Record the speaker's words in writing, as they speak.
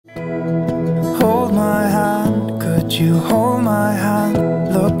you hold my hand,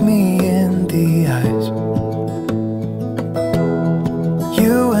 look me in the eyes.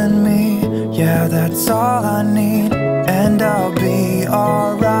 You and me, yeah, that's all I need, and I'll be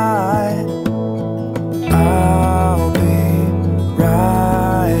alright. I'll be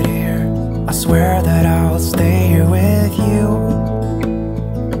right here. I swear that I'll stay here with you.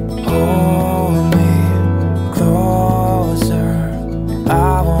 Hold me closer.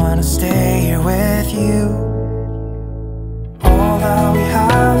 I wanna stay here with you. All that we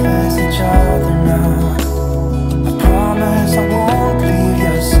have is each other now. I promise I won't leave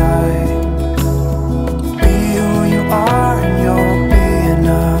your side. Be who you are and you'll be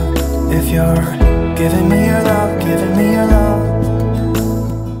enough. If you're giving me your love, giving me your love.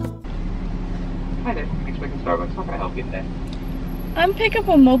 Hi there, thanks for making Starbucks. How can I help you today? I'm picking up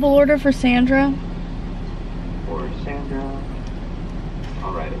a mobile order for Sandra. For Sandra.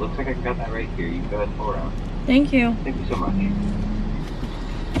 Alright, it looks like I got that right here. You can go ahead and pull her out. Thank you. Thank you so much.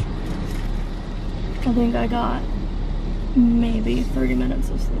 I think I got maybe 30 minutes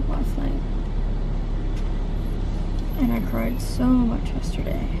of sleep last night. And I cried so much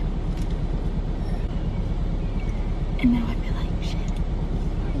yesterday. And now I feel like shit.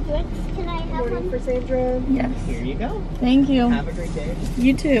 Can I have Order one? for Sandra. Yes. Here you go. Thank you. Have a great day.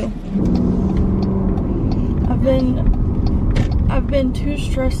 You too. I've been too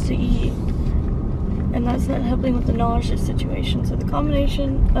stressed to eat, and that's not helping with the nausea situation. So the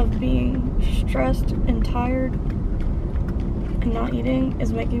combination of being stressed and tired and not eating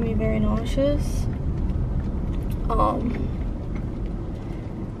is making me very nauseous. I'm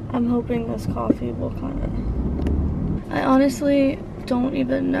hoping this coffee will kind of... I honestly don't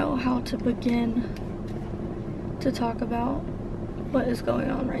even know how to begin to talk about what is going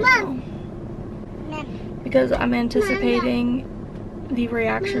on right now. Because I'm anticipating the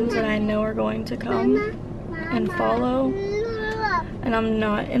reactions that I know are going to come and follow, and I'm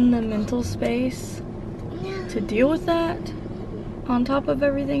not in the mental space to deal with that on top of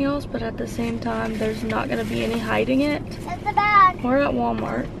everything else. But at the same time, there's not going to be any hiding it. We're at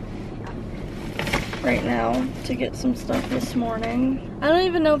Walmart right now to get some stuff this morning. I don't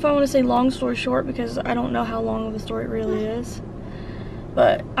even know if I want to say long story short, because I don't know how long of a story it really is.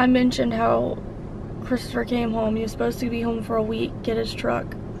 But I mentioned how Christopher came home. He was supposed to be home for a week, get his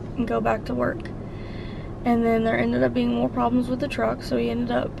truck, and go back to work. And then there ended up being more problems with the truck, so he ended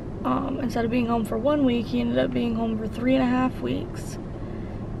up, instead of being home for 1 week, he ended up being home for 3.5 weeks.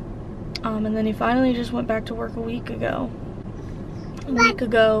 And then he finally just went back to work a week ago.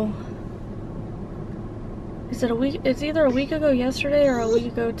 Is it a week? It's either a week ago yesterday or a week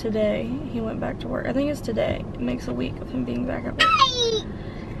ago today he went back to work. I think it's today. It makes a week of him being back at work.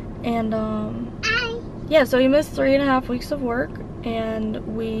 And yeah, so he missed 3.5 weeks of work, and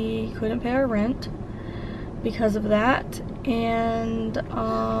we couldn't pay our rent because of that. And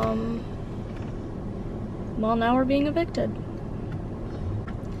well, now we're being evicted.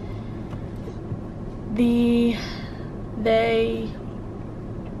 They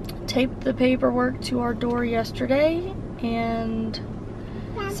taped the paperwork to our door yesterday and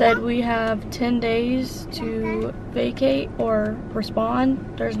said we have 10 days to vacate or respond.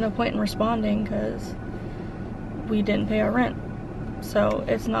 There's no point in responding because we didn't pay our rent. So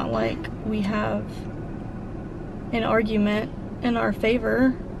it's not like we have an argument in our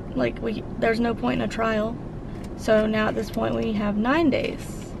favor. Like, there's no point in a trial. So now at this point we have 9 days.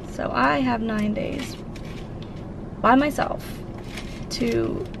 So I have 9 days by myself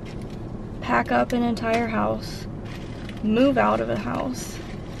to pack up an entire house, move out of a house,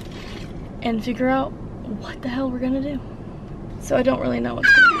 and figure out what the hell we're gonna do. So I don't really know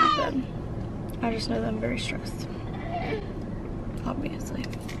what's gonna happen. I just know that I'm very stressed, obviously.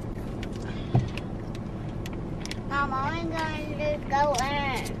 Mom, I'm going to go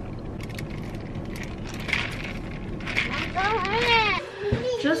in. Go in.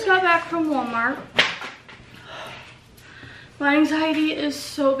 Just got back from Walmart. My anxiety is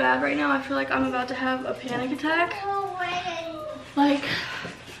so bad right now. I feel like I'm about to have a panic attack. Like,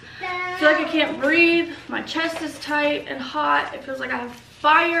 I feel like I can't breathe. My chest is tight and hot. It feels like I have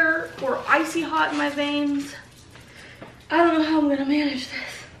fire or icy hot in my veins. I don't know how I'm gonna manage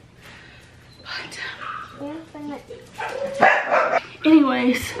this. But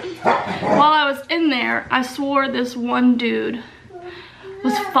anyways, while I was in there, I swore this one dude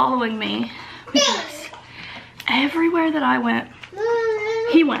was following me because everywhere that I went,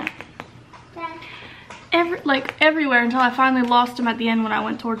 he went. Everywhere until I finally lost him at the end when I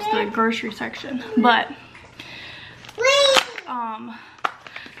went towards the grocery section. But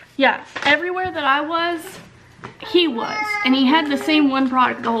yeah, everywhere that I was, He was, and he had the same one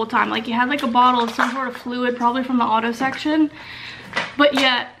product the whole time. Like, he had like a bottle of some sort of fluid, probably from the auto section, but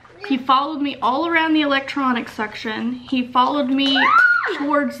yet he followed me all around the electronics section. He followed me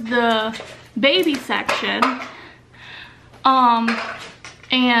towards the baby section,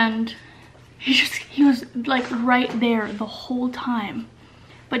 and he was like right there the whole time,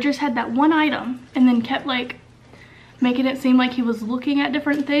 but just had that one item and then kept like making it seem like he was looking at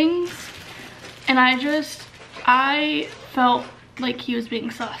different things, and I felt like he was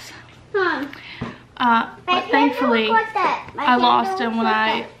being sus. But thankfully I lost him when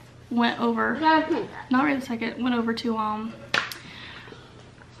I went over, not right a second, went over to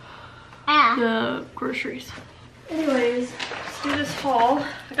the groceries. Anyways, let's do this haul.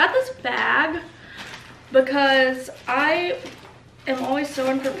 I got this bag because I am always so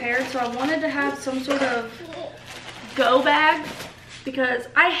unprepared, so I wanted to have some sort of go bag because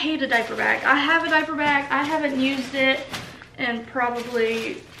I hate a diaper bag. I have a diaper bag. I haven't used it in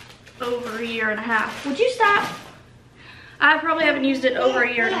probably over a year and a half. Would you stop? I probably haven't used it over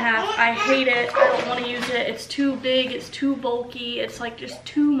a year and a half. I hate it. I don't want to use it. It's too big. It's too bulky. It's like just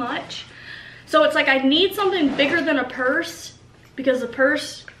too much. So it's like I need something bigger than a purse, because the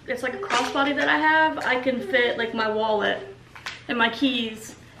purse, it's like a crossbody that I have. I can fit like my wallet and my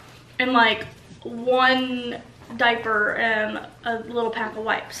keys and like one diaper and a little pack of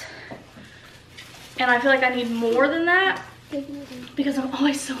wipes. And I feel like I need more than that because I'm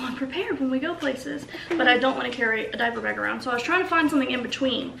always so unprepared when we go places, but I don't want to carry a diaper bag around. So I was trying to find something in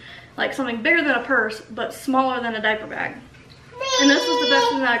between, like something bigger than a purse but smaller than a diaper bag. And this was the best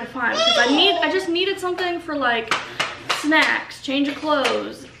thing that I could find, because I just needed something for like snacks, change of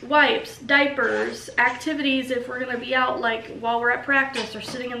clothes, wipes, diapers, activities if we're gonna be out like while we're at practice or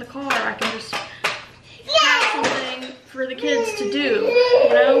sitting in the car. I can just have something for the kids to do, you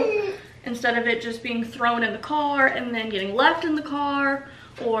know, instead of it just being thrown in the car and then getting left in the car,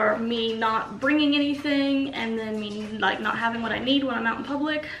 or me not bringing anything and then me like not having what I need when I'm out in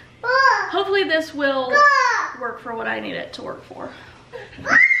public. Hopefully this will work for what I need it to work for.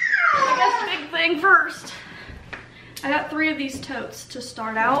 I guess big thing first. I got 3 of these totes to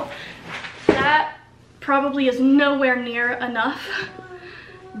start out. That probably is nowhere near enough,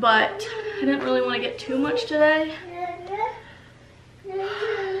 but I didn't really want to get too much today.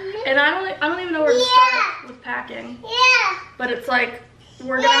 And I don't even know where to start with packing. But it's like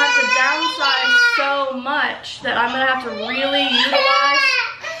we're gonna have to downsize so much that I'm gonna have to really utilize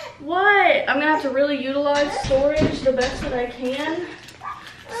I'm gonna have to really utilize storage the best that I can.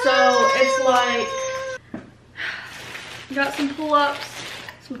 So it's like, got some pull-ups,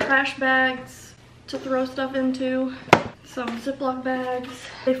 some trash bags to throw stuff into, some Ziploc bags.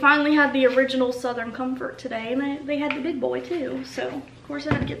 They finally had the original Southern Comfort today, and they had the big boy too, so of course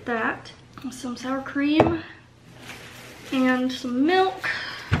I had to get that. Some sour cream and some milk.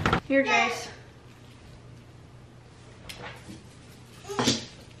 Here, Jace.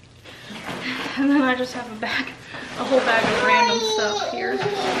 And then I just have a whole bag of random stuff here.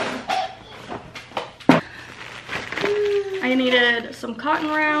 I needed some cotton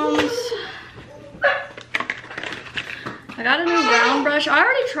rounds. I got a new round brush. I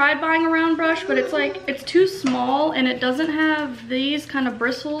already tried buying a round brush, but it's like, it's too small and it doesn't have these kind of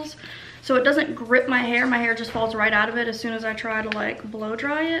bristles, so it doesn't grip my hair. My hair just falls right out of it as soon as I try to like blow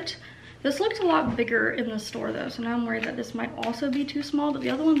dry it. This looked a lot bigger in the store though, so now I'm worried that this might also be too small, but the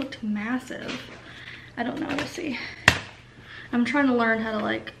other one looked massive. I don't know, we'll see. I'm trying to learn how to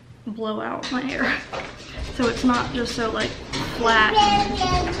like blow out my hair so it's not just so like flat.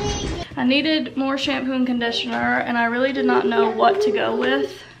 I needed more shampoo and conditioner, and I really did not know what to go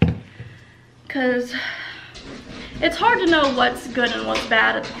with because it's hard to know what's good and what's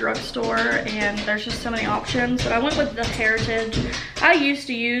bad at the drugstore, and there's just so many options. But I went with the Heritage. I used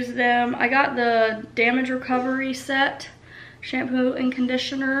to use them. I got the damage recovery set shampoo and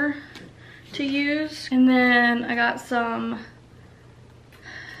conditioner to use, and then I got some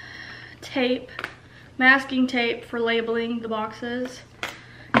tape, masking tape for labeling the boxes,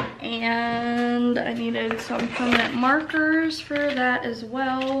 and I needed some permanent markers for that as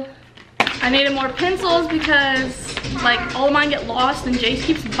well. I needed more pencils because like all of mine get lost and Jace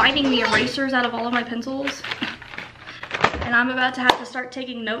keeps biting the erasers out of all of my pencils. And I'm about to have to start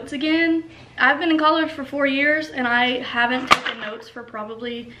taking notes again. I've been in college for 4 years and I haven't taken notes for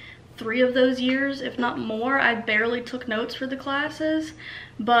probably 3 of those years, if not more. I barely took notes for the classes,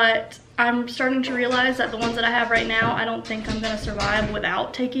 but I'm starting to realize that the ones that I have right now, I don't think I'm gonna survive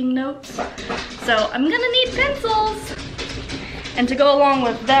without taking notes. So I'm gonna need pencils. And to go along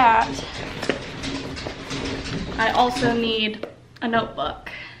with that, I also need a notebook.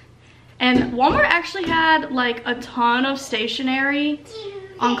 And Walmart actually had like a ton of stationery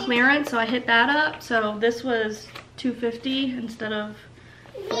on clearance, so I hit that up. So this was $2.50 instead of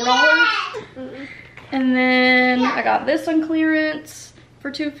 $4. And then I got this on clearance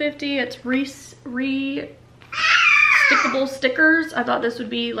for $2.50. It's stickable stickers. I thought this would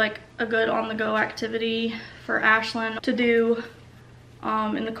be like a good on-the-go activity for Ashlyn to do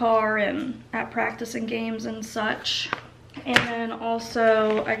in the car and at practice and games and such. And then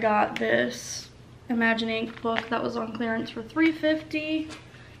also I got this Imagine Ink book that was on clearance for $3.50,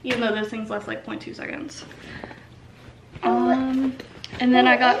 even though this thing's lasts like 0.2 seconds. And then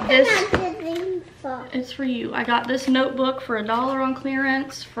I got this, it's for you. I got this notebook for $1 on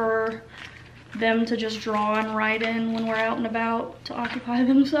clearance for them to just draw and write in when we're out and about to occupy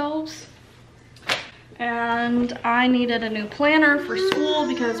themselves. And I needed a new planner for school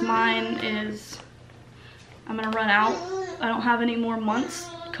because mine is, I'm gonna run out. I don't have any more months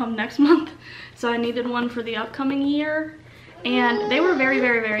come next month. So I needed one for the upcoming year. And they were very,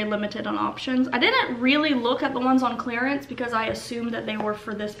 very, very limited on options. I didn't really look at the ones on clearance because I assumed that they were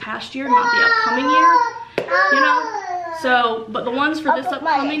for this past year, not the upcoming year, you know? So, but the ones for this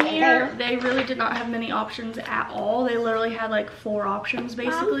upcoming year, they really did not have many options at all. They literally had like 4 options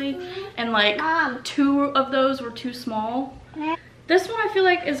basically. And like 2 of those were too small. This one I feel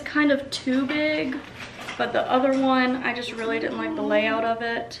like is kind of too big, but the other one, I just really didn't like the layout of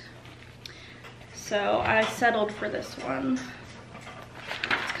it. So I settled for this one.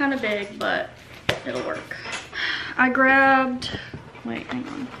 It's kind of big, but it'll work. I grabbed, wait, hang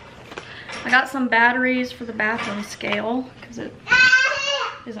on. I got some batteries for the bathroom scale because it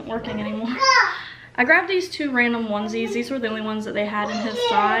isn't working anymore. I grabbed these 2 random onesies. These were the only ones that they had in his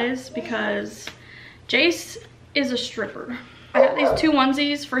size because Jace is a stripper. I got these 2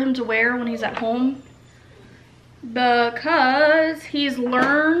 onesies for him to wear when he's at home because he's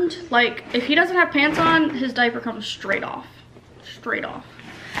learned, like, if he doesn't have pants on, his diaper comes straight off.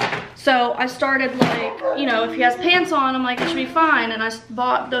 So I started, like, you know, if he has pants on, I'm like, it should be fine. And I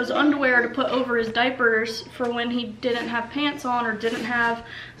bought those underwear to put over his diapers for when he didn't have pants on or didn't have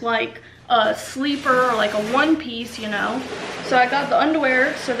like a sleeper or like a one piece, you know. So I got the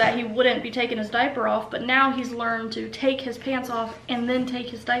underwear so that he wouldn't be taking his diaper off, but now he's learned to take his pants off and then take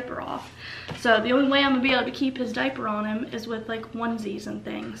his diaper off. So the only way I'm gonna be able to keep his diaper on him is with like onesies and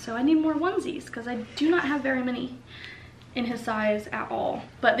things. So I need more onesies because I do not have very many in his size at all.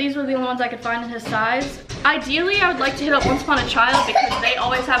 But these were the only ones I could find in his size. Ideally, I would like to hit up Once Upon a Child because they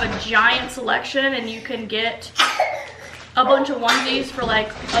always have a giant selection and you can get a bunch of onesies for like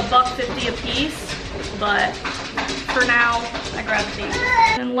 $1.50 a piece. But for now, I grabbed these.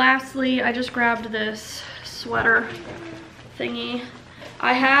 And lastly, I just grabbed this sweater thingy.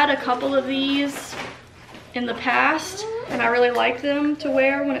 I had a couple of these in the past and I really like them to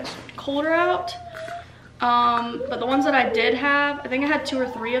wear when it's colder out. But the ones that I did have, I think I had 2 or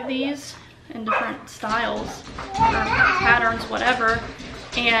 3 of these in different styles or patterns, whatever.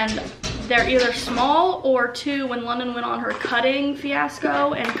 And they're either small or 2 when London went on her cutting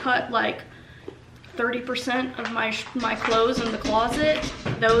fiasco and cut like 30% of my clothes in the closet.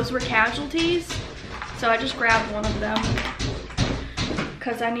 Those were casualties. So I just grabbed one of them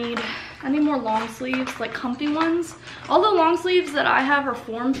because I need more long sleeves, like comfy ones. All the long sleeves that I have are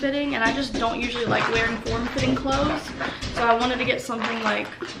form-fitting and I just don't usually like wearing form-fitting clothes. So I wanted to get something like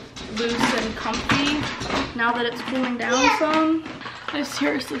loose and comfy now that it's cooling down some. I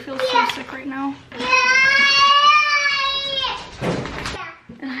seriously feel so sick right now.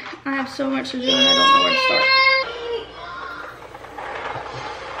 I have so much to do and I don't know where to start.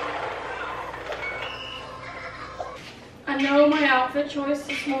 I know my outfit choice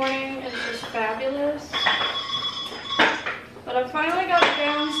this morning is just fabulous, but I finally got it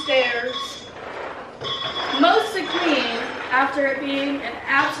downstairs, mostly clean after it being an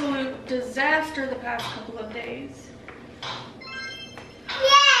absolute disaster the past couple of days.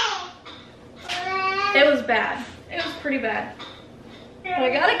 It was bad. It was pretty bad. But I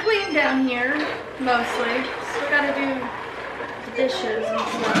got it clean down here, mostly. Still gotta do the dishes and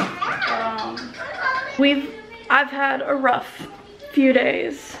stuff. I've had a rough few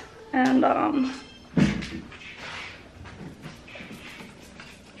days, and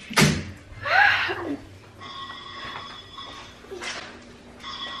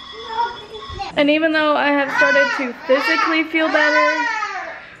and even though I have started to physically feel better,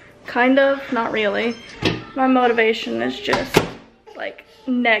 kind of, not really, my motivation is just like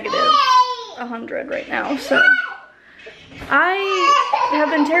negative 100 right now. So I have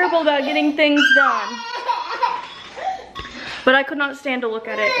been terrible about getting things done. But I could not stand to look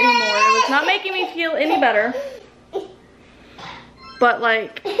at it anymore. It was not making me feel any better. But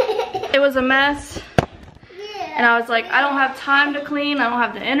like, It was a mess. And I was like, I don't have time to clean. I don't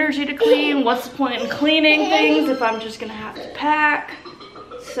have the energy to clean. What's the point in cleaning things if I'm just gonna have to pack?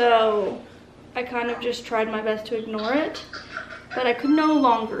 So I kind of just tried my best to ignore it, but I could no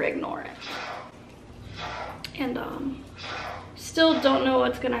longer ignore it. And still don't know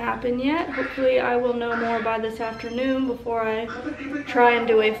what's gonna happen yet. Hopefully I will know more by this afternoon before I try and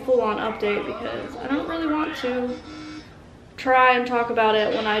do a full-on update, because I don't really want to try and talk about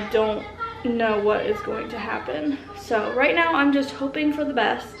it when I don't know what is going to happen. So right now I'm just hoping for the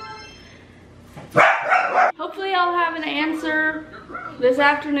best. Hopefully I'll have an answer this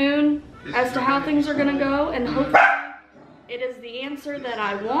afternoon as to how things are gonna go, and hopefully it is the answer that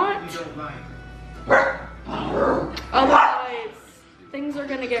I want. Otherwise, things are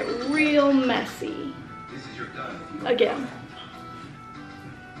gonna get real messy again.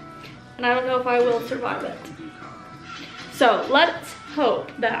 And I don't know if I will survive it. So let's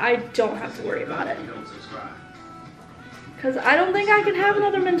hope that I don't have to worry about it. Because I don't think I can have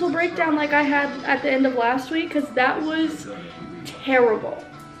another mental breakdown like I had at the end of last week, because that was terrible.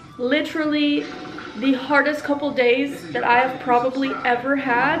 Literally the hardest couple days that I have probably ever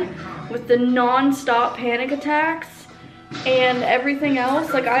had, with the non-stop panic attacks and everything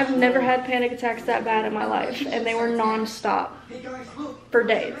else. Like, I've never had panic attacks that bad in my life, and they were non-stop for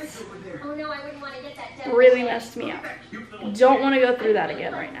days. Oh no, I wouldn't want to get that done. Really messed me up. Don't want to go through that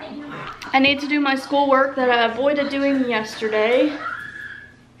again right now. I need to do my schoolwork that I avoided doing yesterday.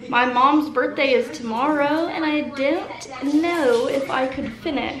 My mom's birthday is tomorrow, and I don't know if I could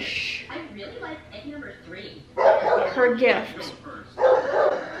finish I really like egg number 3. her gift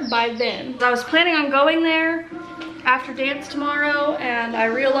by then. I was planning on going there after dance tomorrow, and I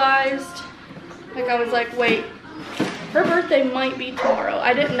realized, like, I was like, wait, her birthday might be tomorrow.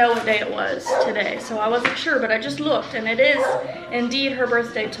 I didn't know what day it was today, so I wasn't sure, but I just looked, and it is indeed her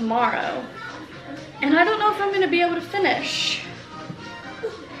birthday tomorrow. And I don't know if I'm gonna be able to finish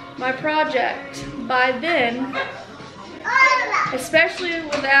my project by then, especially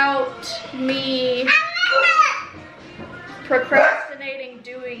without me procrastinating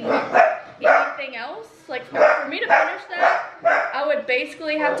doing anything else. Like, for me to finish that, I would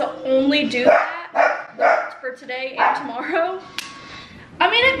basically have to only do that for today and tomorrow.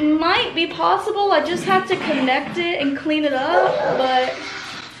 I mean, it might be possible. I just have to connect it and clean it up, but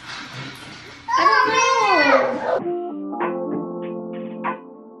I don't know.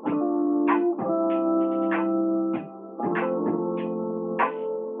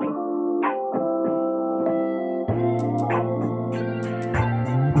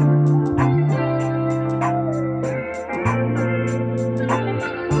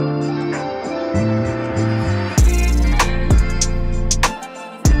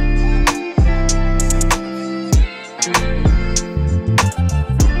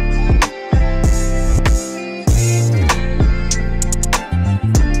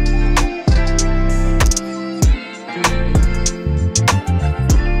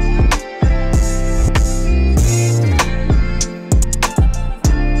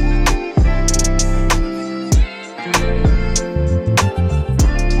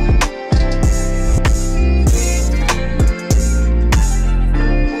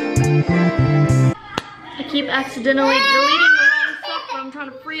 Accidentally deleting the wrong stuff when I'm trying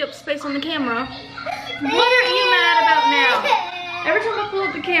to free up space on the camera. What are you mad about now? Every time I pull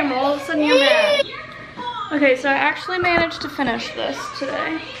up the camera, all of a sudden you're mad. Okay, so I actually managed to finish this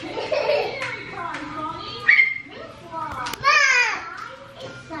today.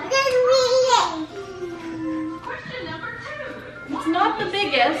 It's not the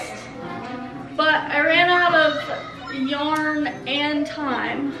biggest, but I ran out of yarn and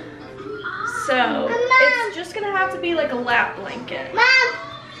time. So it's just gonna have to be like a lap blanket.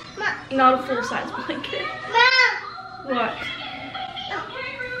 Not a full-size blanket. What?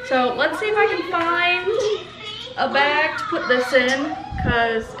 So let's see if I can find a bag to put this in,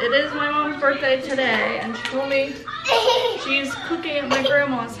 because it is my mom's birthday today, and she told me she's cooking at my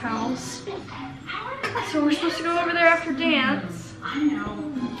grandma's house. So we're supposed to go over there after dance.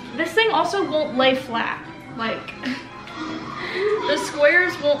 This thing also won't lay flat. Like, the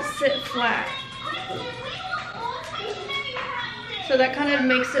squares won't sit flat. So that kind of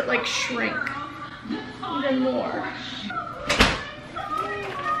makes it like shrink even more.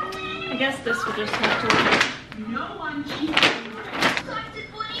 I guess this will just have to work.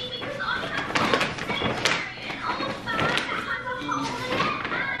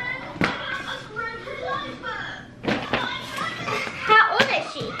 How old is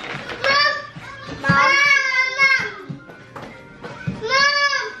she? Mom.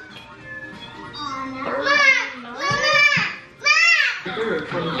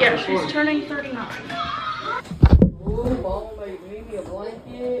 Yeah, she's turning 39. Ooh, Mom made me a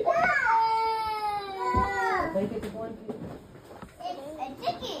blanket. Make it a blanket.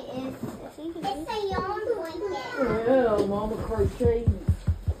 It's a yarn blanket. Yeah, Mama crocheted.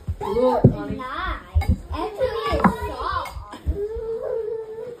 Look, honey. Nice. Actually, it's soft.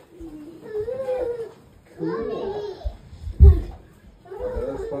 Are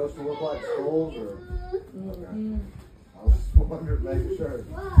those supposed to look like skulls or? Okay. I was just wondering, making sure.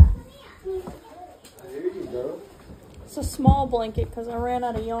 Here you go. It's a small blanket because I ran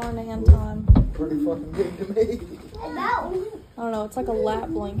out of yarn and time. Pretty fucking big to me. I don't know, it's like a lap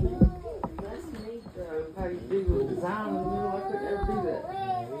blanket. That's neat, how you do the design in the middle. I couldn't ever do that.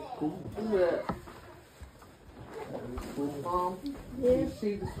 Do that. Mom, you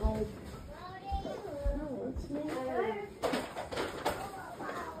see the skull?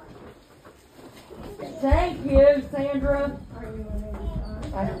 Thank you, Sandra.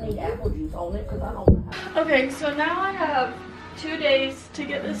 I don't need apple juice on it because I don't know how. Okay, so now I have 2 days to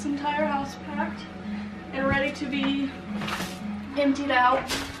get this entire house packed and ready to be emptied out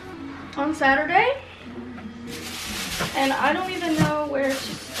on Saturday. And I don't even know where to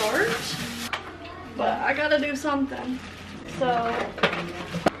start, but I gotta do something. So,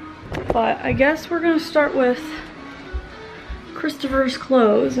 but I guess we're gonna start with Christopher's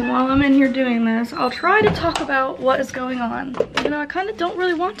clothes, and while I'm in here doing this, I'll try to talk about what is going on. You know, I kind of don't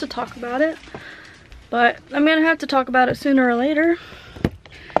really want to talk about it, but I'm gonna have to talk about it sooner or later.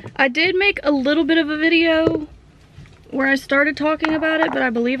 I did make a little bit of a video where I started talking about it, but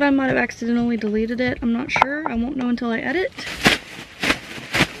I believe I might have accidentally deleted it. I'm not sure. I won't know until I edit.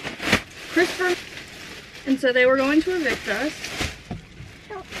 Christopher, and so they were going to evict us.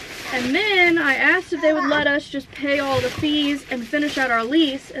 And then I asked if they would let us just pay all the fees and finish out our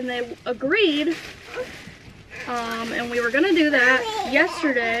lease, and they agreed. And we were gonna do that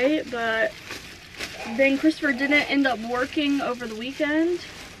yesterday, but then Christopher didn't end up working over the weekend,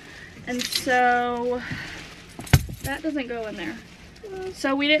 and so that doesn't go in there.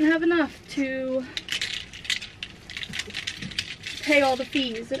 So we didn't have enough to pay all the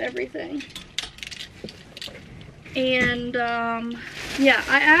fees and everything. And yeah,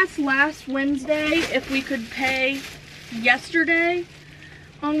 I asked last Wednesday if we could pay yesterday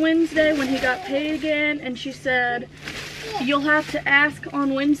on Wednesday when he got paid again, and she said, you'll have to ask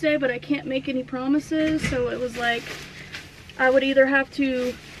on Wednesday, but I can't make any promises. So it was like, I would either have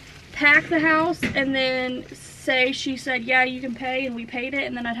to pack the house and then say, she said, yeah, you can pay, and we paid it,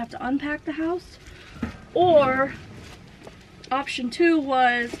 and then I'd have to unpack the house. Or option 2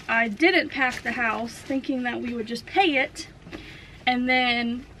 was I didn't pack the house thinking that we would just pay it, and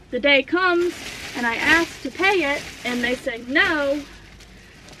then the day comes and I ask to pay it and they say no.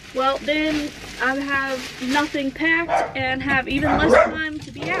 Well, then I have nothing packed and have even less time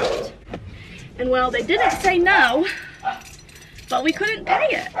to be out. And well, they didn't say no, but we couldn't pay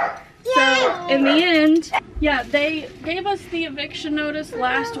it. So in the end, yeah, they gave us the eviction notice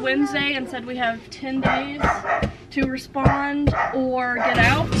last Wednesday and said we have 10 days to respond or get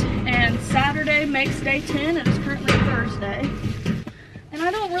out, and Saturday makes day 10. It is currently Thursday, and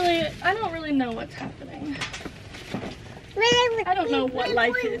I don't really know what's happening. I don't know what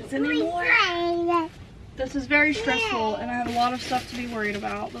life is anymore. This is very stressful, and I have a lot of stuff to be worried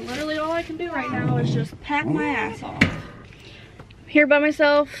about, but literally all I can do right now is just pack my ass off. I'm here by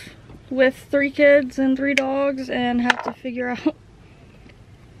myself with 3 kids and 3 dogs, and have to figure out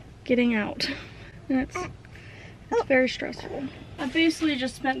getting out. And it's very stressful. I basically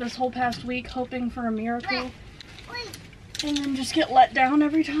just spent this whole past week hoping for a miracle, and then just get let down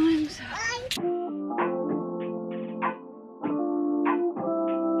every time. So.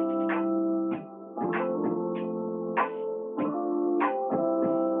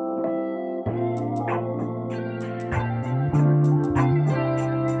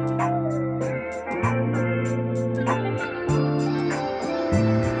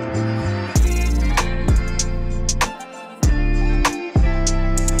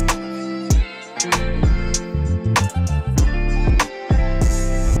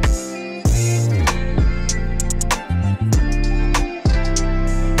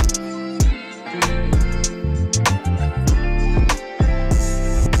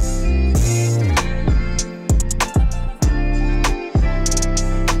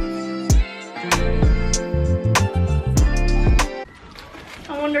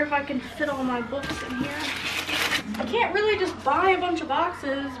 If I can fit all my books in here. I can't really just buy a bunch of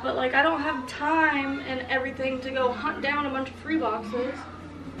boxes, but like I don't have time and everything to go hunt down a bunch of free boxes.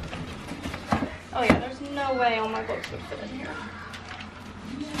 Oh yeah, there's no way all my books would fit in here.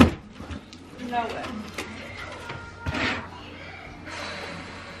 No way.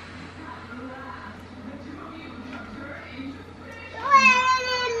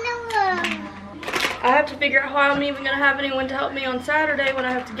 I have to figure out how I'm even gonna have anyone to help me on Saturday when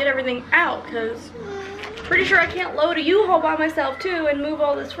I have to get everything out, because pretty sure I can't load a U-Haul by myself too and move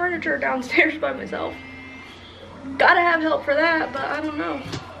all this furniture downstairs by myself. Gotta have help for that, but I don't know.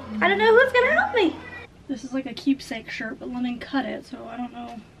 I don't know who's gonna help me. This is like a keepsake shirt, but let me cut it, so I don't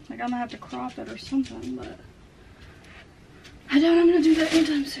know. Like, I'm gonna have to crop it or something, but I doubt I'm gonna do that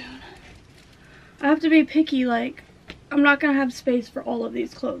anytime soon. I have to be picky, like, I'm not gonna have space for all of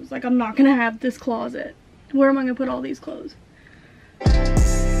these clothes. Like, I'm not gonna have this closet. Where am I gonna put all these clothes?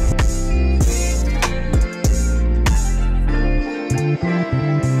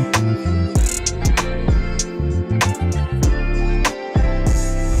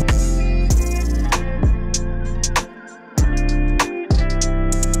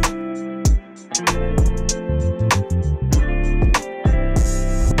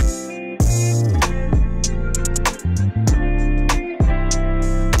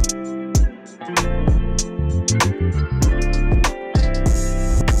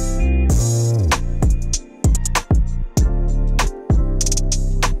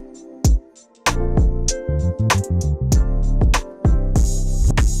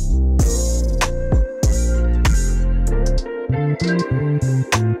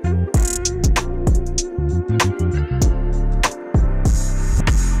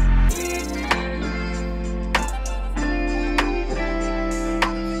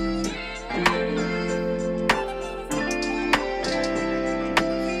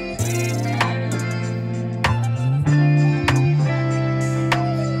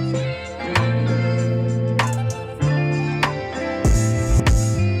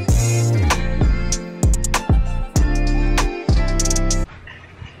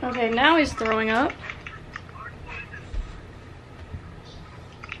 Okay, now he's throwing up.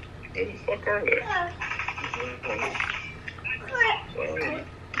 Where the fuck are they?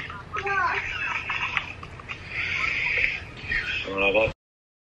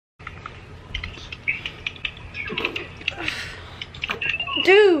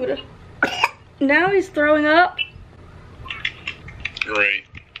 Dude! Now he's throwing up. Great.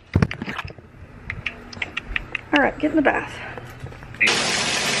 Alright, get in the bath.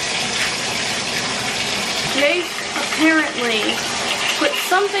 Jace apparently put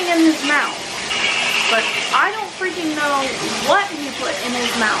something in his mouth, but I don't freaking know what he put in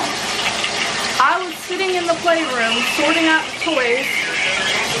his mouth. I was sitting in the playroom sorting out the toys,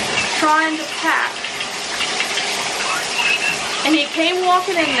 trying to pack, and he came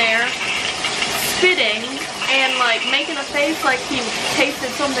walking in there, spitting, and like making a face like he tasted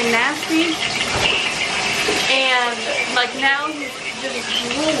something nasty, and like now he's just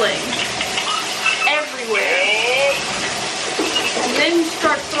drooling everywhere, and then he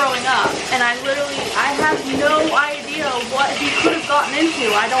starts throwing up, and I have no idea what he could have gotten into.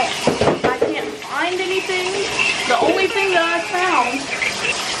 I can't find anything. The only thing that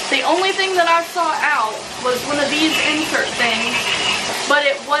I saw out was one of these insert things, but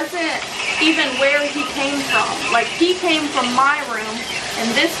it wasn't even where he came from. Like, he came from my room,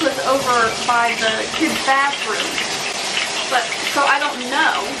 and this was over by the kids' bathroom. But, so I don't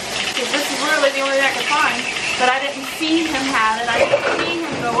know, because this is literally the only thing I could find, but I didn't see him have it. I didn't see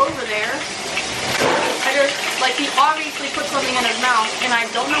him go over there. I just, like, he obviously put something in his mouth, and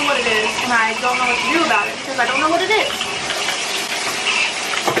I don't know what it is, and I don't know what to do about it, because I don't know what it is.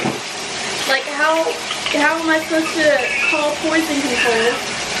 Like, how am I supposed to call poison control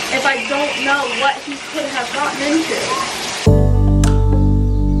if I don't know what he could have gotten into?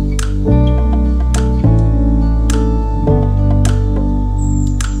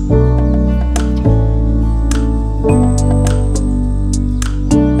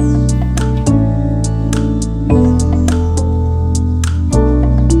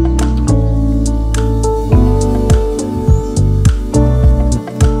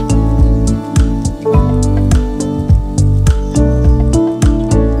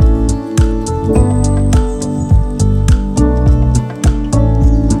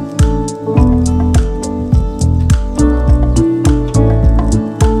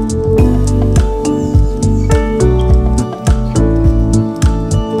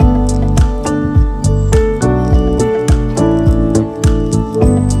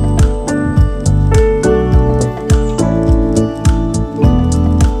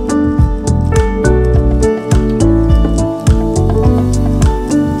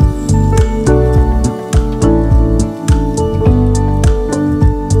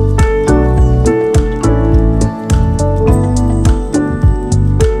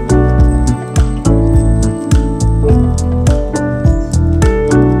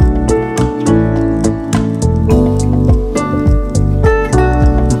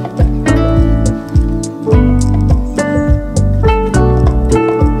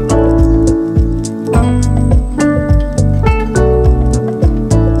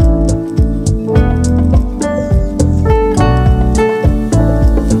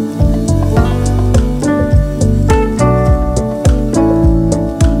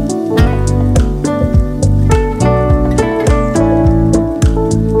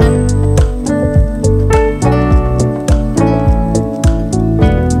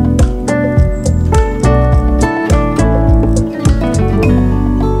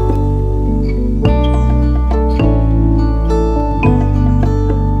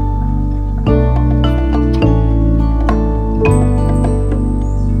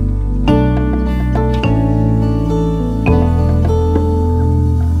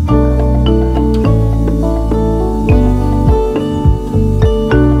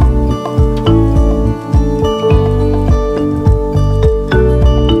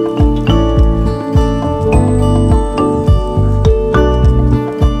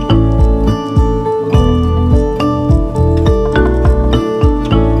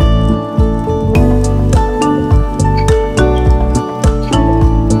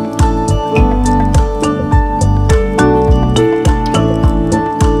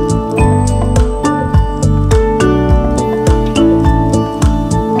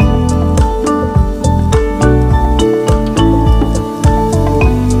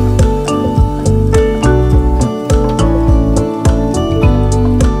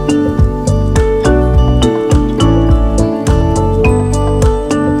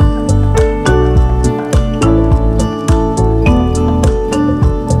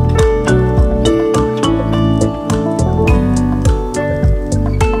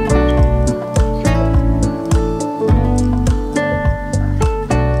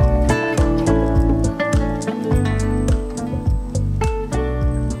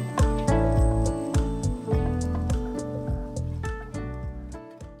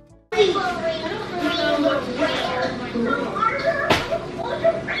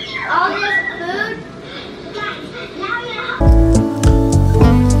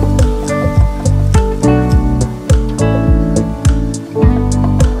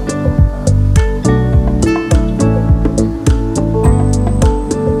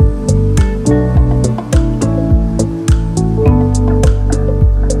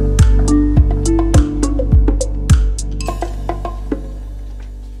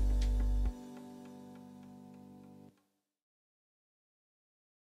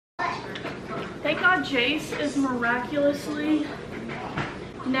 is miraculously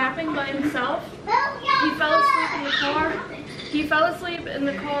napping by himself. He fell asleep in the car. He fell asleep in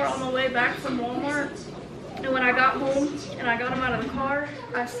the car on the way back from Walmart. And when I got home and I got him out of the car,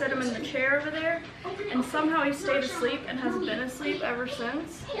 I set him in the chair over there, and somehow he stayed asleep and has been asleep ever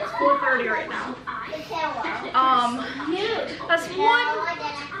since. It's 4:30 right now. That's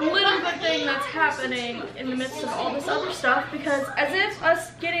one little good thing that's happening in the midst of all this other stuff, because as if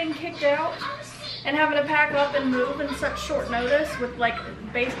us getting kicked out and having to pack up and move in such short notice with like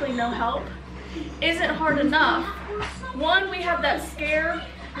basically no help isn't hard enough. One, we had that scare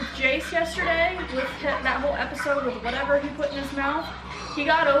with Jace yesterday with that whole episode with whatever he put in his mouth. He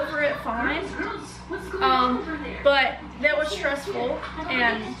got over it fine, but that was stressful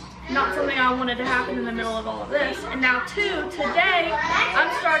and not something I wanted to happen in the middle of all of this. And now too, today,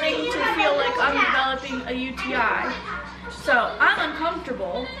 I'm starting to feel like I'm developing a UTI. So I'm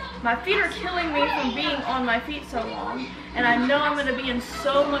uncomfortable. My feet are killing me from being on my feet so long, and I know I'm gonna be in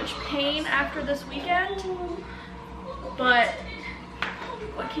so much pain after this weekend, but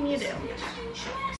what can you do?